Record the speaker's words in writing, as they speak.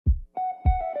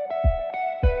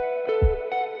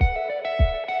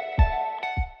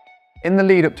In the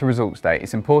lead up to results day,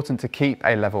 it's important to keep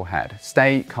a level head.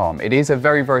 Stay calm. It is a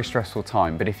very, very stressful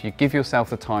time, but if you give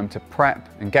yourself the time to prep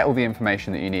and get all the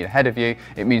information that you need ahead of you,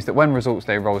 it means that when results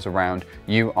day rolls around,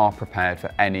 you are prepared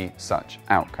for any such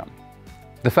outcome.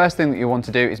 The first thing that you want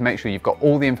to do is make sure you've got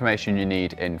all the information you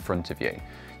need in front of you.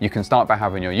 You can start by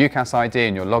having your UCAS ID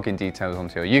and your login details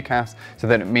onto your UCAS, so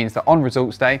that it means that on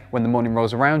results day, when the morning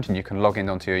rolls around and you can log in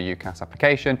onto your UCAS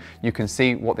application, you can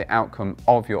see what the outcome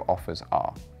of your offers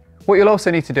are. What you'll also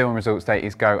need to do on results day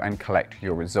is go and collect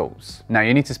your results. Now,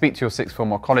 you need to speak to your sixth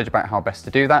form or college about how best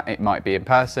to do that. It might be in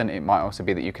person, it might also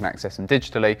be that you can access them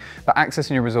digitally, but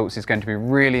accessing your results is going to be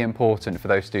really important for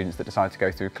those students that decide to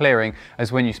go through clearing,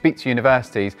 as when you speak to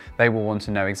universities, they will want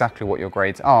to know exactly what your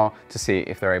grades are to see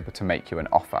if they're able to make you an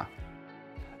offer.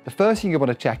 The first thing you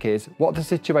want to check is what the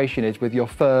situation is with your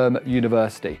firm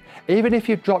university. Even if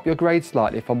you've dropped your grade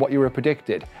slightly from what you were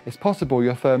predicted, it's possible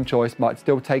your firm choice might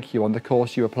still take you on the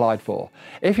course you applied for.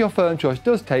 If your firm choice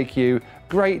does take you,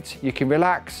 great, you can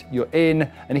relax, you're in,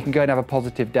 and you can go and have a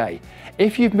positive day.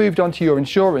 If you've moved on to your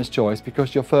insurance choice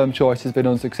because your firm choice has been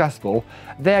unsuccessful,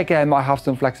 they again might have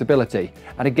some flexibility.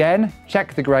 And again,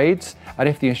 check the grades, and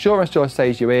if the insurance choice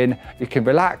says you're in, you can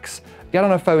relax, get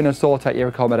on a phone and sort out your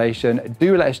accommodation.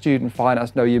 Do let a student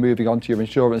finance know you're moving on to your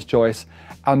insurance choice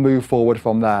and move forward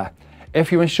from there.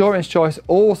 If your insurance choice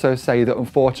also say that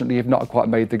unfortunately you've not quite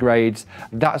made the grades,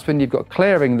 that's when you've got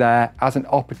clearing there as an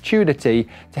opportunity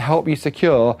to help you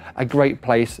secure a great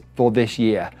place for this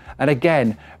year. And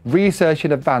again, research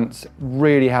in advance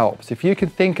really helps. If you can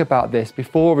think about this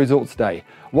before results day,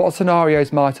 what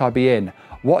scenarios might I be in?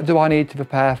 What do I need to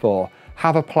prepare for?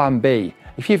 Have a plan B.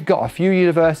 If you've got a few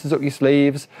universities up your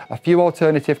sleeves, a few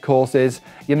alternative courses,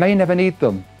 you may never need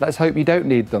them. Let's hope you don't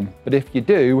need them. But if you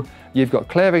do, you've got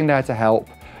clearing there to help.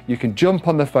 You can jump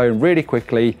on the phone really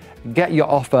quickly, get your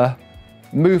offer,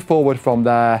 move forward from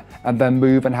there, and then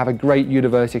move and have a great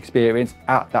university experience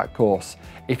at that course.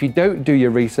 If you don't do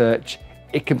your research,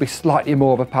 it can be slightly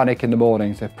more of a panic in the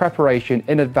morning. So preparation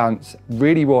in advance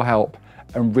really will help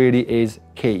and really is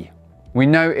key. We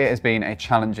know it has been a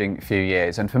challenging few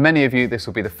years, and for many of you this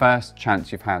will be the first chance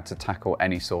you've had to tackle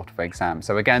any sort of exam.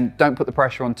 So again, don't put the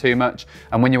pressure on too much,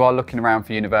 and when you are looking around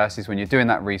for universities, when you're doing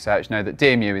that research, know that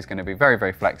DMU is going to be very,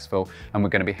 very flexible, and we're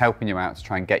going to be helping you out to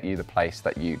try and get you the place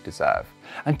that you deserve.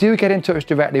 And do get in touch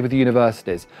directly with the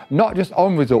universities, not just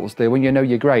on results day when you know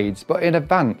your grades, but in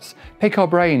advance. Pick our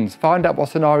brains, find out what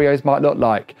scenarios might look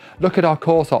like, look at our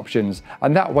course options,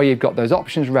 and that way you've got those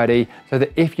options ready so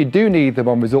that if you do need them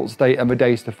on results day and the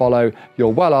days to follow, you're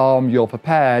well armed, you're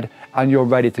prepared, and you're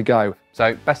ready to go.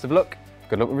 So best of luck,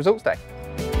 good luck with results day.